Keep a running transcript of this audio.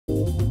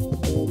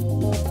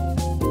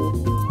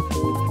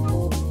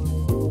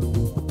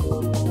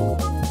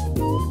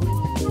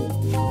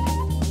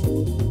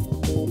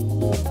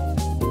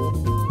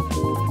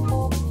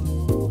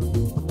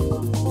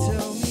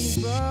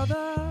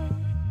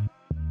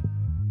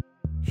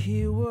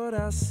Hear what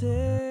I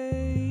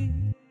say.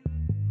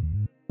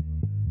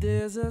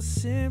 There's a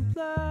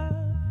simpler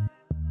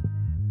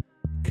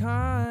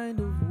kind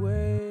of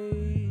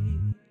way.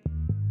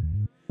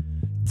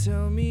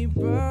 Tell me,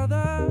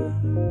 brother,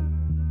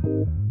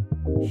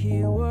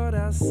 hear what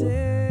I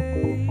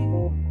say.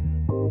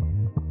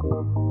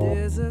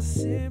 There's a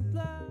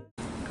simpler.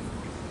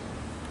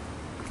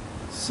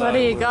 So what do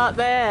you got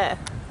there?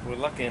 We're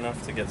lucky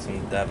enough to get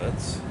some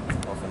davits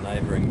off a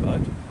neighbouring boat.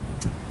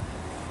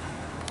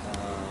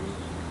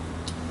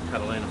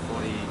 Catalina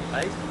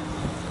 48.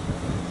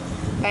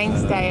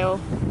 Thanks, Dale.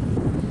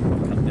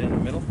 Cut down the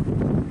middle,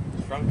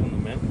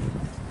 shrunken them in.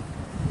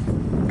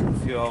 A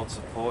few old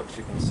supports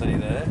you can see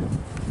there.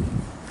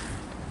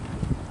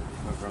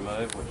 We've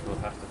removed, which we'll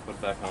have to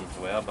put back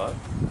onto our boat.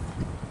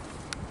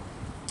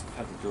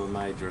 Had to do a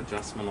major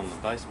adjustment on the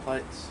base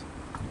plates.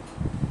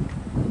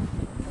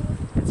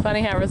 It's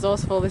funny how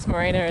resourceful this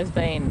marina has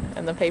been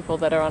and the people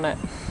that are on it.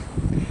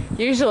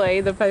 Usually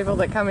the people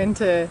that come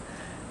into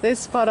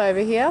this spot over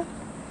here,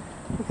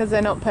 because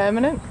they're not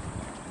permanent,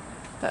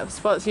 that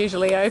spot's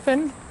usually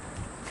open,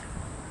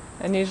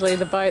 and usually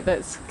the boat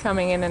that's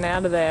coming in and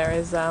out of there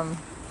is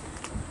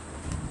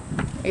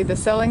either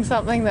selling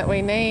something that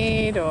we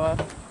need or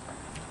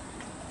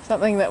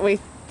something that we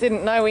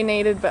didn't know we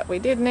needed but we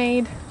did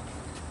need.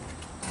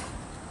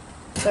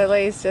 So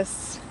Lee's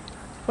just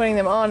putting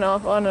them on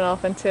and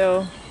off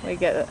until we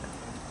get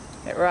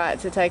it right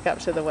to take up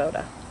to the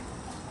welder.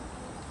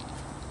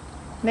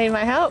 Need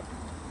my help?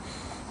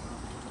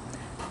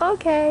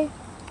 Okay.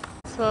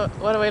 So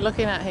what are we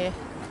looking at here?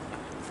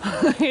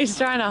 He's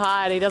trying to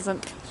hide. He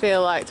doesn't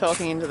feel like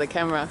talking into the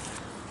camera.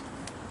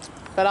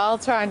 But I'll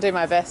try and do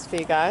my best for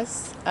you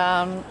guys.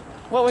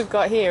 What we've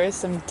got here is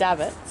some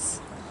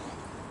davits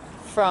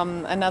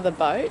from another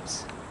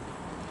boat.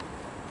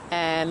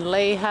 And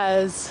Lee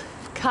has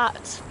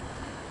cut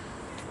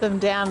them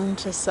down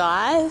to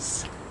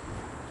size.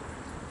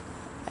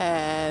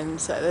 And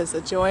so there's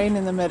a join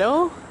in the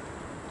middle,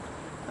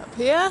 up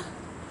here.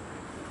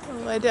 All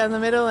the way down the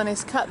middle, and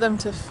he's cut them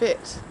to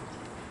fit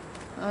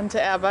onto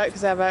our boat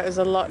because our boat was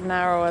a lot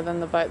narrower than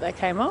the boat they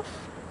came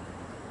off.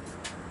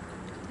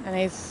 And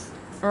he's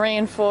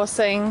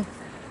reinforcing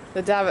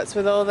the davits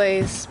with all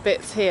these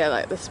bits here,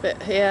 like this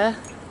bit here,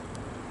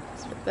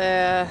 this bit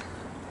there,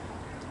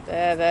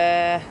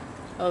 there,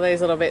 all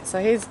these little bits.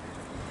 So he's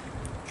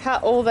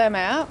cut all them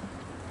out.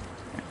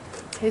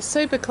 He's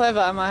super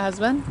clever, my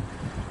husband.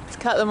 He's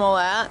cut them all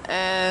out,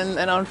 and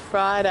then on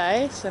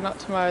Friday, so not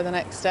tomorrow, the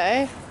next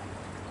day,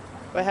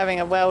 we're having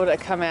a welder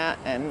come out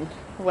and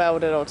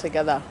weld it all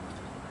together.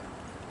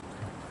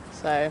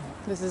 So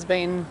this has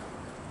been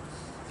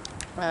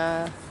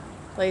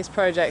Lee's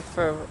project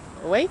for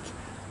a week,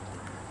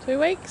 2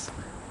 weeks.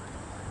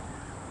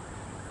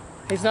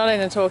 He's not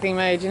in a talking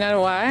mood. You know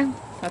why?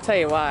 I'll tell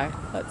you why.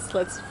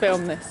 Let's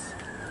film this.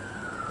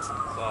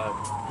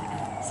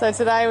 So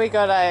today we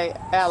got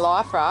our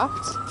life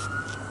raft.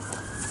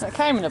 It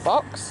came in a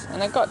box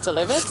and it got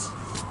delivered,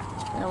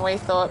 and we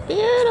thought,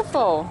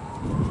 beautiful.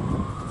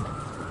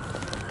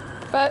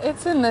 But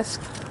it's in this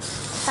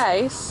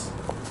case,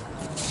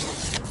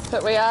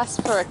 but we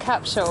asked for a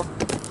capsule.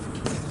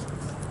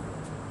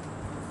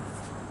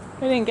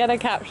 We didn't get a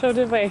capsule,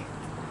 did we?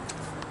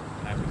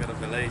 No, we got a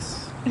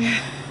valise.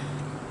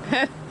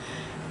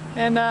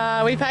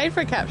 And we paid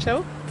for a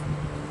capsule,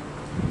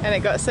 and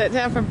it got sent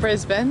down from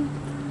Brisbane,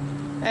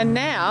 and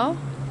now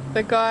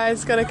the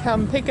guy's got to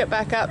come pick it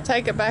back up,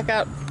 take it back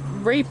up,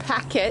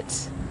 repack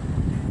it,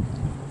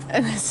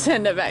 and then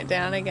send it back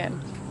down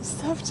again.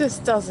 Stuff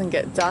just doesn't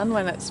get done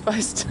when it's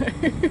supposed to.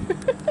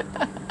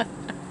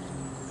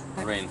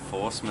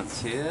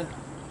 Reinforcements here.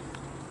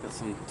 Got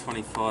some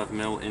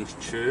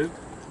 25mm tube.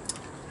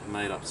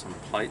 Made up some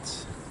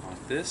plates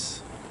like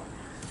this.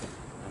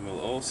 And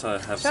we'll also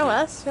have show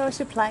us your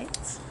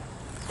plates.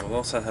 So we'll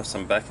also have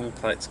some backing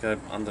plates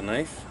go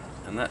underneath,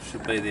 and that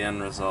should be the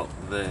end result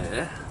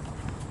there.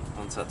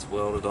 Once that's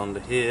welded onto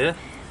here,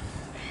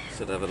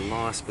 should have a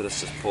nice bit of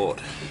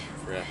support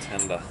for our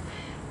tender.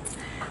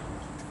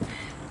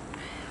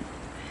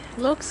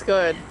 Looks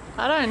good.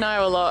 I don't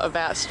know a lot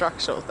about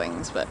structural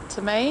things, but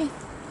to me,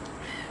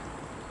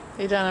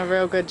 you've done a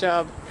real good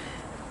job.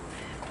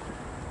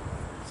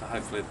 So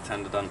hopefully the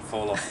tender doesn't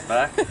fall off the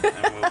back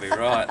and we'll be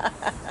right.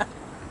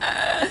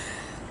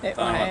 It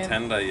Don't have won't. a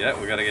tender yet,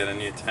 we've got to get a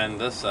new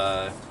tender,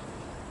 so...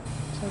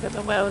 We've got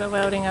the welder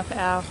welding up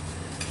our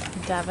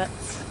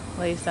davits.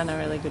 Lee's done a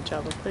really good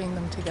job of putting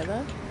them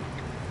together.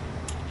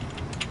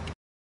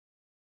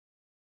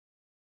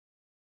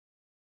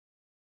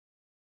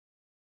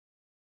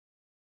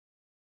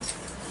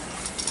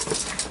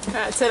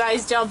 Right,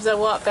 today's jobs are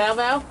what,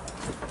 Bow?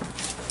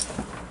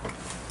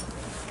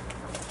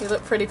 You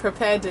look pretty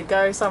prepared to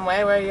go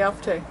somewhere. Where are you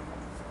off to?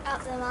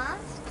 Up the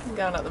mast. I'm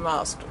going up the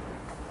mast.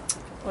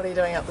 What are you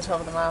doing up the top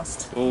of the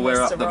mast? Well,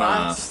 we're Must up the arrive.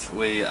 mast.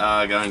 We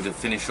are going to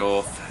finish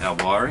off our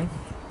wiring.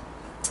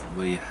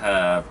 We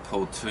have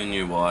pulled 2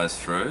 new wires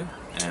through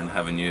and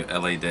have a new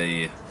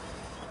LED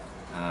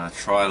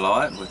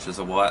tri-light, which is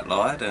a white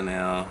light, and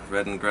our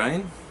red and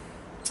green.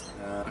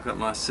 I've got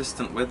my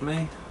assistant with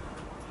me.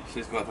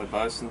 She's got her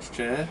bosun's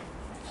chair.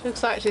 She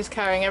looks like she's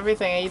carrying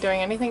everything. Are you doing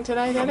anything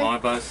today, Got Daddy? my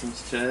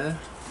bosun's chair.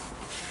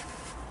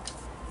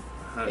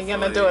 You're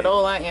going to do it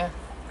all, aren't you?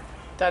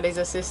 Daddy's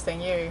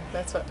assisting you.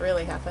 That's what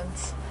really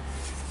happens.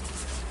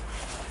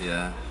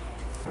 Yeah.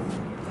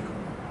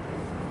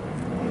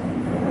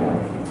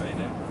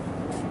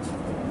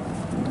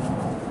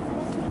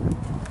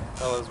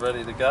 Bella's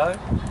ready to go.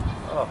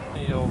 Oh, are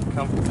you all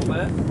comfortable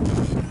there?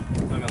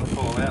 Not going to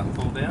fall out and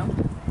fall down?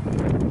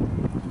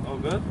 All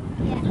good?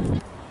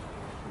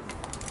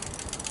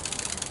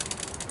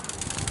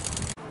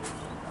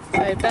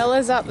 So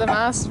Bella's up the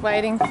mast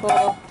waiting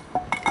for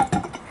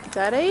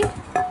Daddy.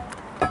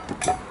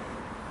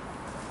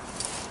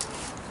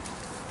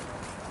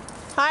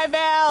 Hi,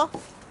 Belle.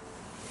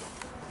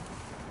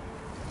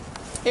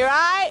 You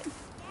right?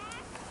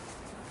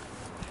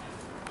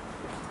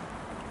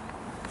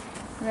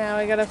 Now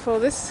we gotta pull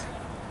this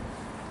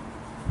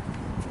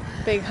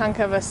big hunk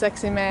of a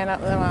sexy man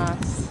up the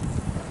mast.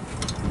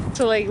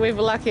 Actually, we're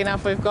lucky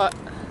enough we've got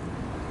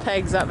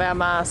pegs up our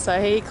mast,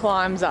 so he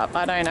climbs up.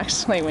 I don't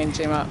actually winch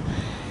him up.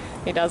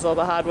 He does all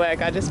the hard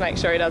work. I just make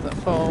sure he doesn't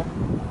fall.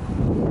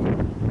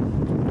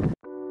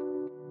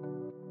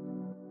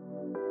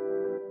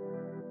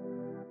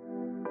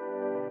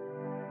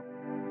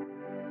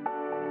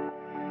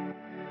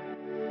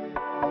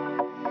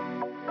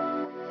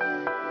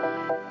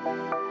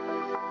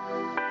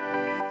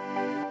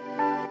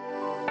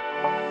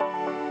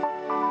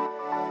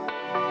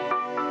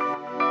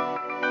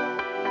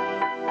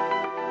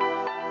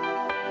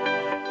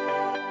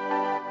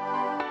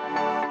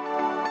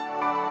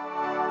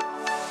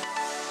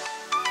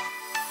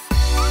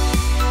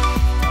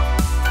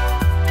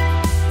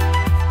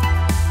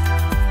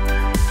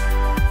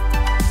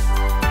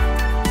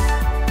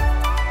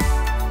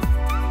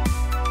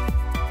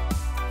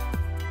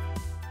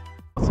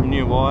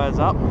 New wires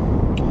up.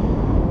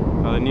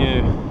 Got a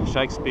new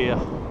Shakespeare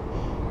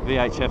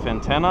VHF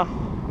antenna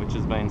which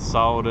has been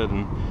soldered,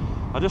 and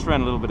I just ran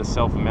a little bit of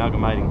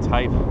self-amalgamating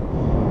tape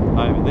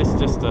over this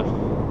just to,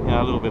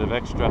 a little bit of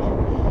extra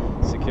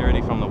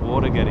security from the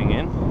water getting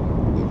in.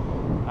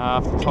 I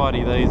have to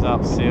tidy these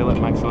up, seal it,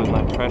 make sure there's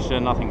no pressure,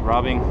 nothing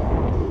rubbing.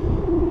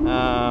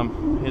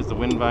 Here's the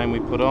wind vane we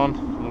put on,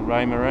 a little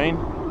Ray Marine.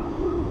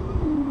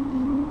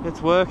 It's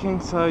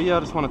working, so yeah, I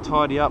just want to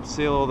tidy up,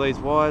 seal all these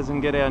wires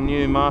and get our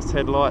new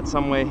masthead light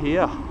somewhere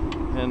here,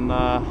 and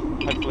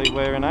hopefully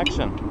we're in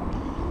action.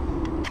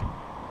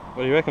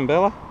 What do you reckon,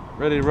 Bella?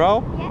 Ready to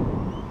roll? Yeah.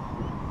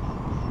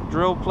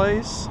 Drill,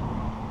 please.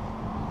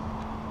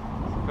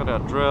 Got our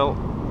drill,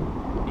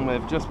 and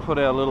we've just put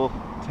our little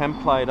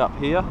template up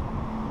here.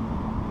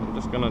 I'm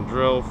just going to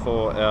drill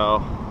for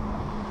our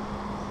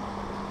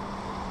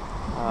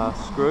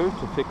screw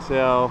to fix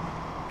our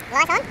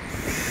light on. I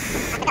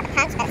forgot the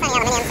punch, but it's only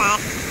aluminium, so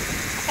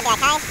it should be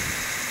okay.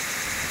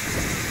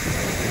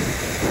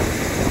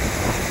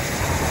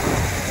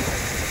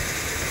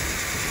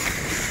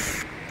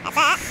 That's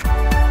that.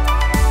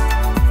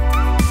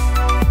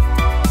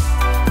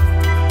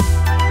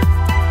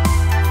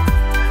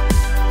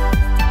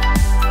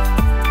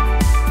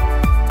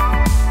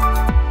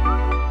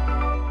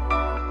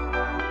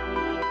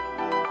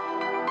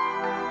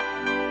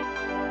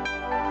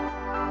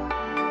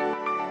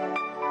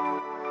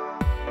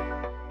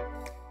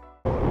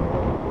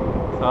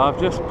 So I've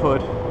just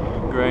put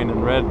green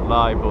and red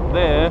labelled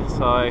there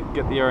so I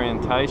get the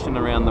orientation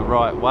around the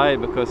right way,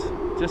 because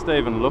just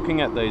even looking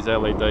at these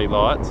LED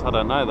lights, I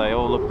don't know, they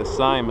all look the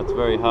same. It's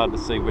very hard to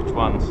see which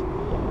one's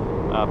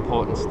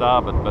port and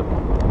starboard, but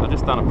I've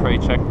just done a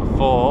pre-check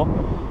before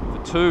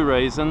for two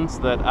reasons.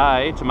 That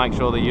A, to make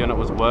sure the unit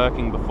was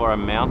working before I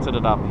mounted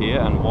it up here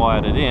and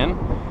wired it in,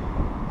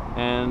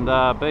 and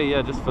B,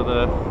 yeah, just for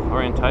the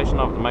orientation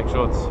of it, to make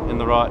sure it's in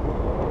the right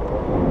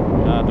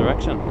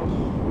direction.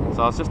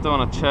 So I was just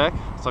doing a check.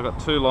 So I've got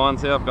two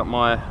lines here. I've got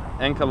my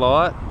anchor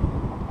light,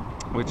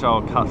 which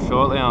I'll cut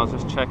shortly. I was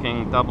just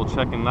checking, double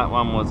checking that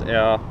one was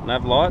our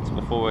nav lights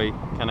before we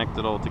connect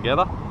it all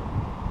together.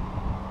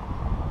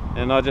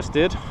 And I just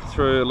did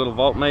through a little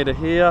voltmeter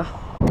here.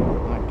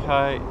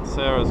 Okay,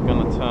 Sarah's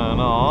going to turn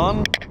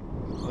on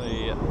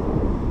the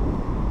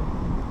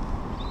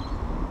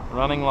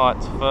running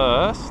lights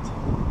first.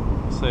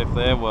 See if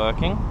they're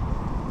working.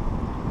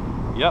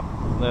 Yep,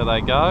 there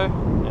they go.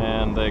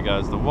 And there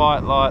goes the white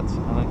lights,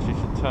 and then she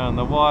should turn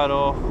the white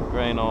off,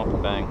 green off,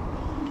 bang.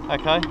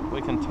 Okay,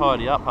 we can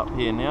tidy up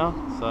here now.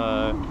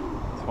 So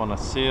just want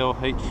to seal,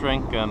 heat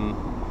shrink, and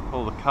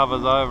pull the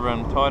covers over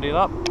and tidy it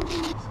up.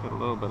 Just got a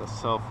little bit of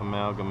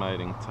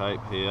self-amalgamating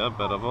tape here,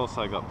 but I've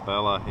also got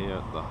Bella here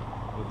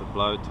at with the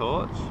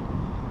blowtorch.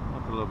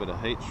 Put a little bit of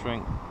heat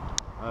shrink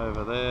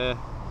over there.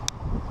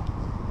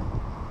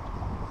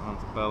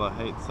 Once Bella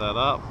heats that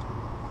up,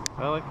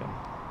 Bella can.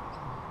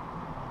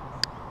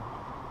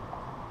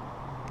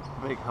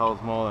 Big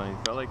holes more than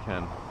his belly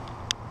can.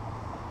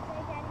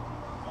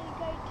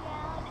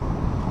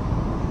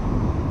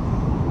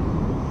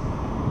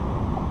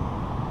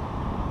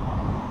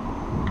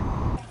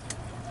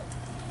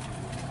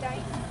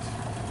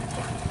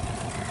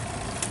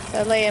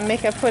 So Lee and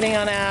Mick are putting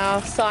on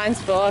our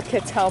signs for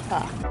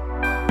Catalpa.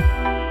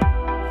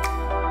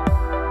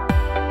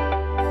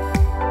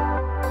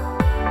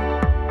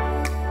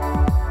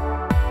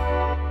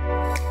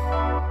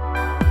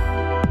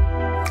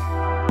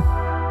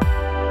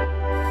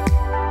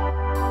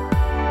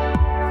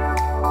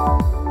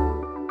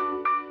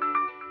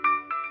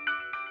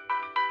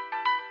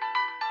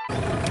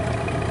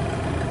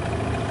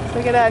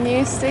 Look at our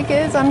new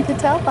stickers on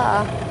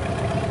Catalpa.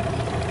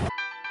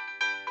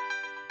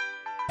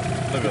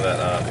 Look at that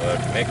artwork,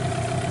 Mick.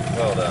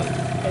 Well done.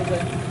 He's a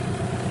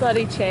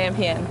bloody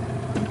champion.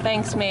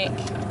 Thanks, Mick.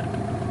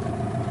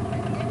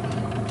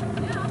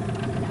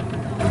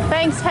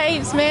 Thanks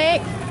heaps,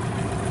 Mick.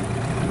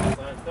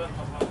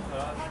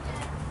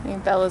 I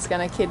think Bella's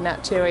going to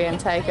kidnap Chewie and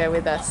take her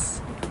with us.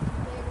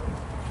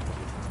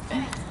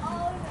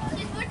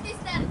 Just watch this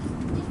then.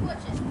 Just watch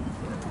it.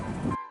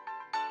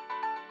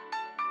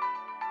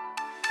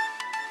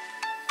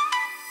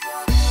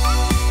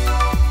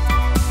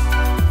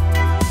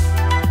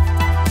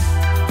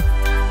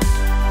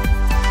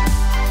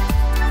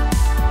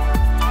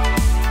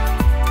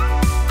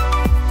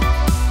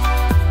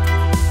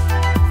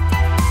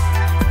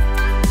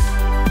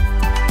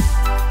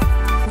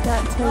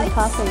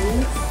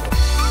 Puppies.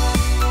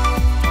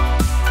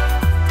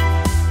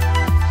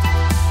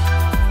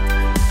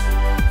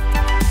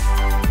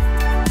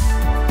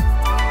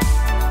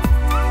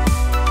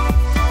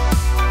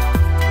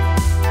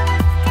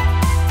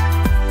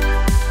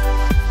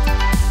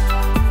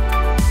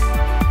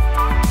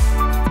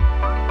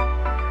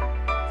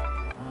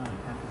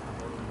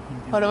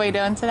 What are we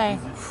doing today?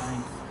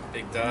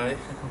 Big day.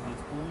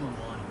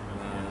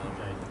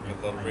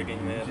 Got a lot of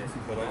rigging there to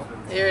put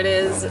on. Here it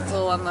is, it's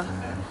all on the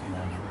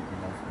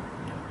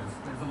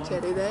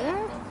jetty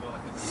there.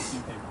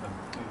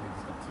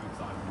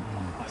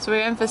 So we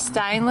went for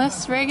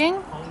stainless rigging.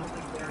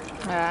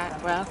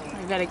 Alright, well,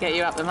 we better get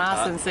you up the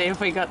mast and see if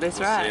we got this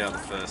right. See how the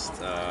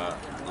first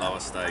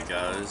lowest day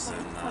goes.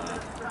 And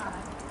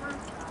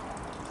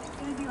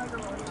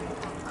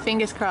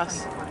Fingers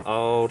crossed.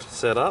 old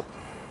setup,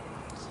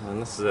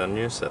 and this is our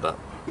new setup.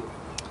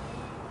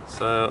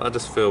 So I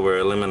just feel we're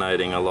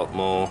eliminating a lot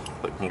more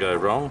that can go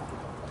wrong.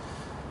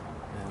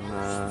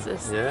 And It's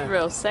just yeah,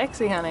 real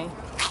sexy, honey.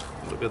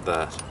 look at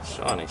that,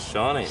 shiny,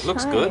 shiny. It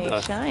looks good though.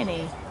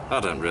 Shiny. I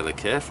don't really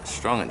care if it's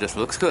strong, it just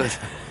looks good.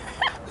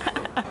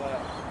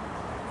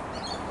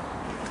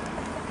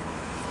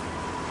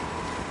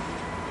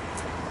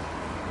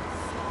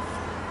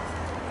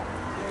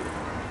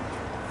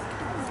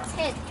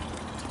 Head.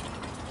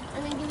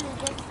 And then give me the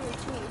deck for a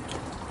chew.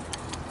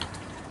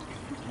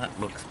 That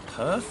looks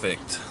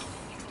perfect.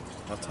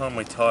 By the time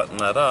we tighten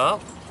that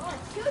up, Oh,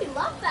 Chewy, love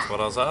that. that's what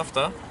I was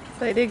after.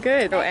 They did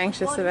good. You were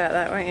anxious about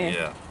that, weren't you?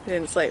 Yeah. You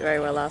didn't sleep very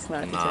well last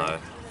night, did No.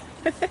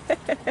 you?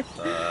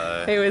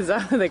 So, He was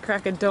up at the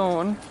crack of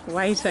dawn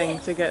waiting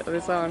to get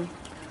this on.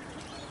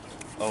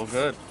 all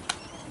good.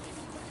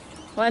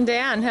 One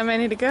down, how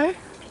many to go?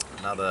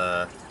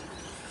 Another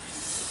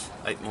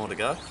 8 more to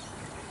go.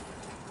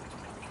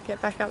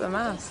 Get back up the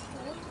mast.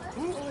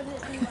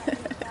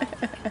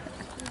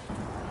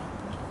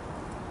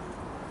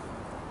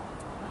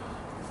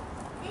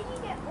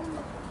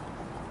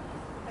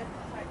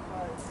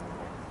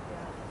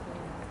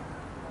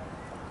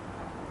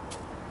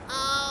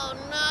 Oh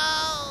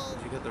no!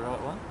 Did you get the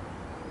right one?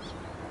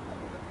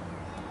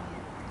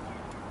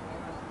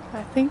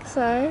 I think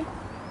so.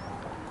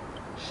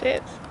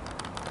 Shit.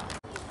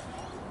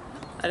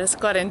 I just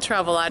got in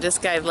trouble. I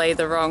just gave Lee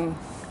the wrong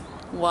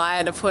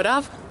wire to put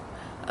up.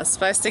 I was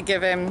supposed to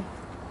give him...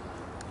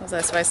 What was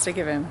I supposed to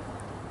give him?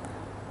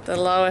 The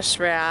lower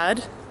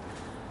shroud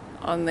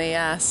on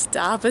the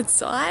starboard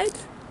side.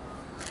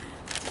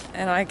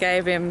 And I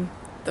gave him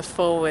the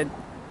forward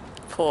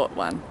port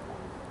one.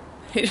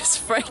 He just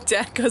freaked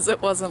out because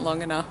it wasn't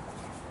long enough.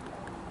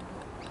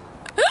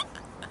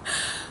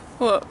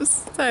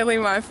 Whoops, totally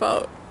my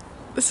fault.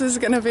 This is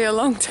going to be a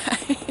long day. Oh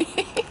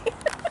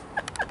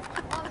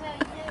no, you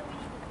know we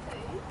need to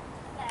do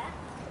that.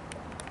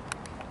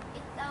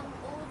 It's all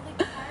the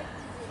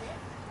characters in it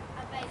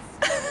are based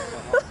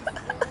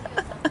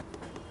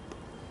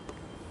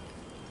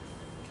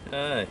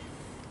Okay.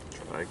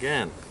 Try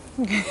again.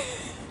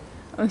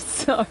 I'm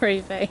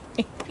sorry, baby.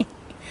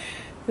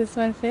 This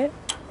one fit?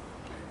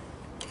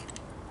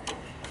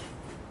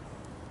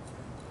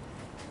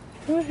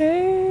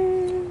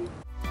 Woohoo!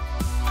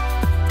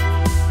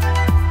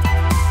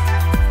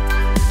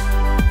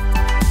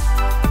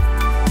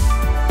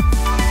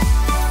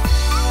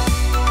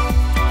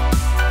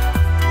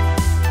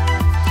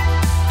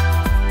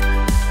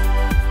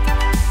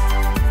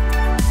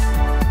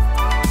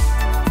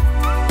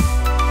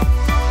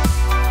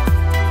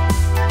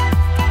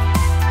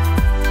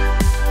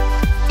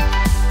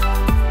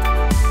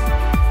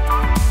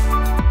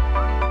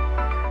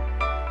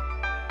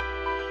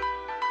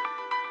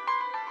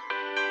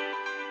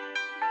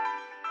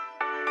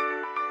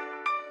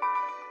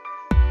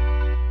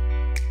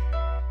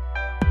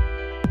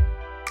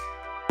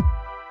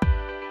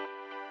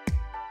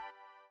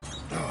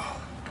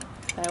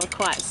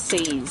 quite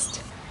seized.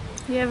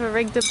 You ever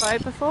rigged a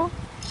boat before?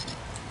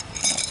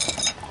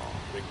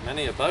 Rigged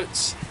many a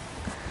boats,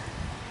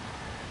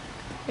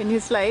 In your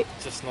sleep?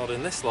 just not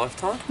in this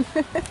lifetime.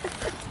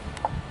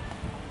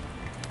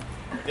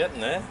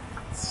 Getting there.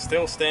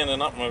 Still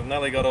standing up and we've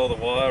nearly got all the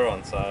wire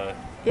on, so...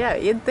 Yeah,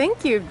 you'd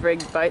think you've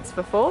rigged boats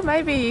before.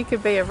 Maybe you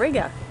could be a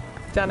rigger.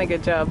 Done a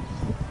good job.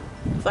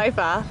 So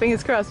far,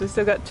 fingers crossed, we've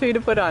still got 2 to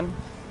put on.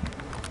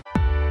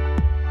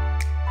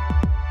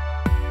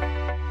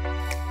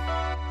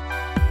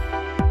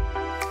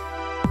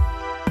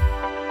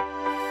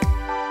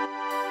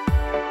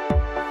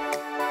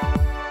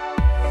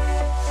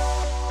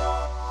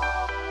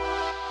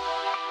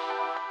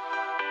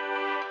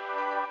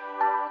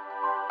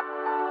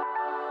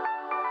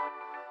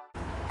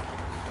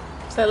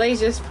 So Lee's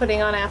just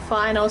putting on our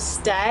final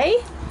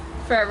stay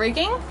for our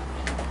rigging.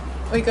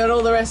 We got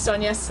all the rest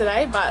on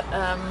yesterday, but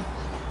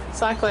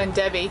Cyclone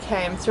Debbie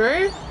came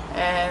through,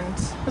 and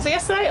was it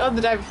yesterday or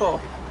the day before?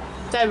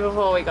 The day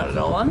before we got it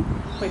all on.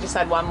 We just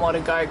had one more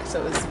to go because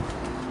it was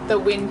the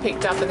wind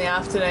picked up in the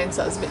afternoon,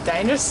 so it was a bit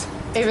dangerous.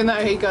 Even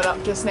though he got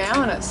up just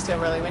now and it's still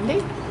really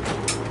windy.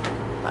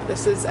 But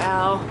this is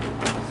our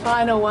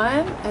final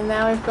one, and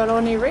now we've got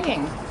all new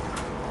rigging,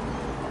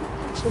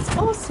 which is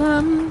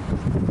awesome.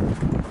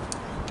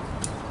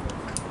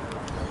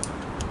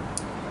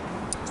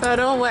 So it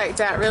all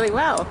worked out really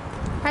well.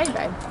 Hey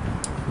babe.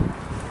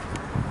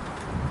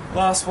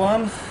 Last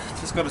one,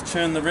 just got to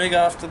tune the rig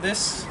after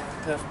this.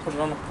 Have to put it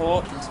on the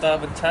port and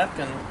starboard tack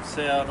and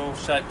see how it all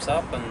shapes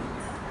up, and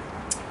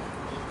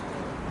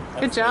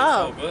Good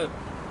job. It's all good.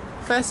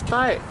 First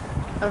boat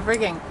of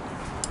rigging.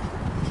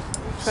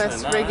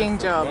 First rigging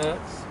job.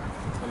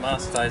 The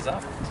mast stays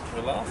up,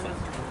 we're laughing.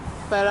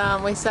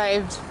 But we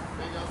saved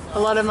a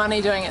lot of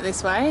money doing it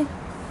this way.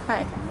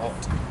 Hey. What?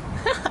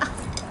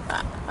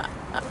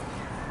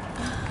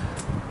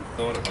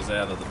 Thought it was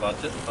out of the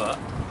budget, but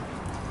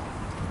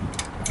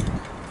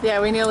Yeah,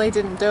 we nearly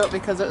didn't do it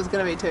because it was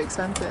going to be too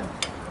expensive.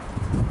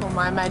 Well,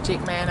 my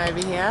magic man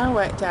over here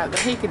worked out that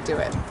he could do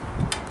it.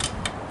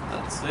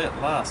 that's it.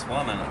 Last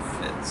one and it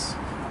fits.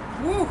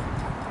 Woo!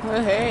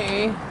 Oh,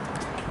 hey.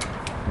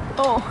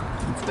 Oh,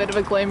 it's a bit of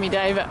a gloomy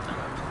day, but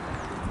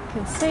you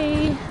can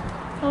see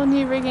all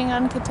new rigging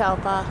on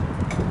Catalpa.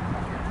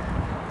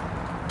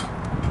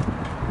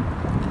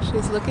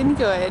 She's looking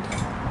good.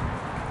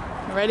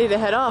 Ready to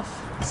head off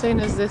as soon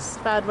as this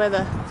bad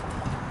weather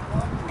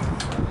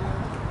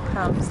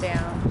calms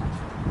down.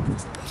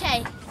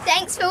 Okay,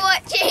 thanks for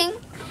watching.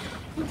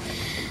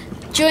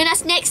 Join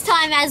us next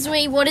time as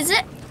we, what is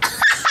it?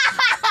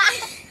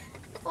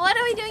 What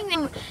are we doing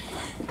then?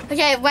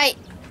 Okay, wait.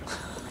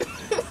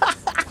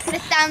 Put a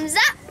thumbs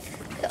up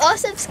or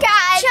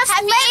subscribe. Just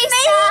let me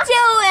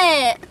do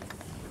it.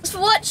 Thanks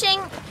for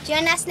watching.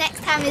 Join us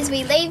next time as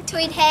we leave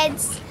Tweed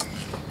Heads.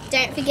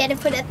 Don't forget to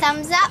put a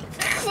thumbs up.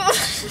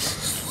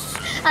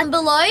 And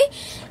below.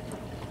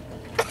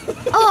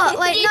 Oh,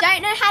 wait, if you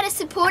don't know how to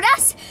support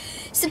us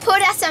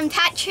on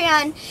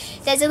Patreon.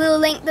 There's a little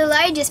link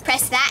below. Just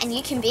press that and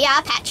you can be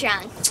our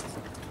Patreon.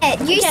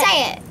 You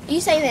say it.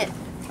 You say that.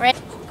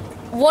 Right.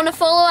 Want to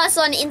follow us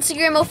on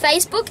Instagram or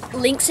Facebook?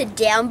 Links are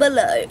down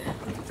below.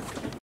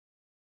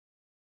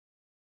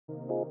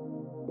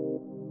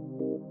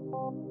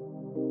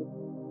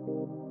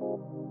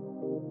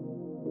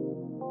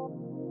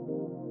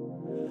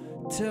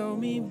 Tell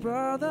me,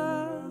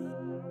 brother,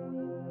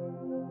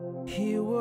 he was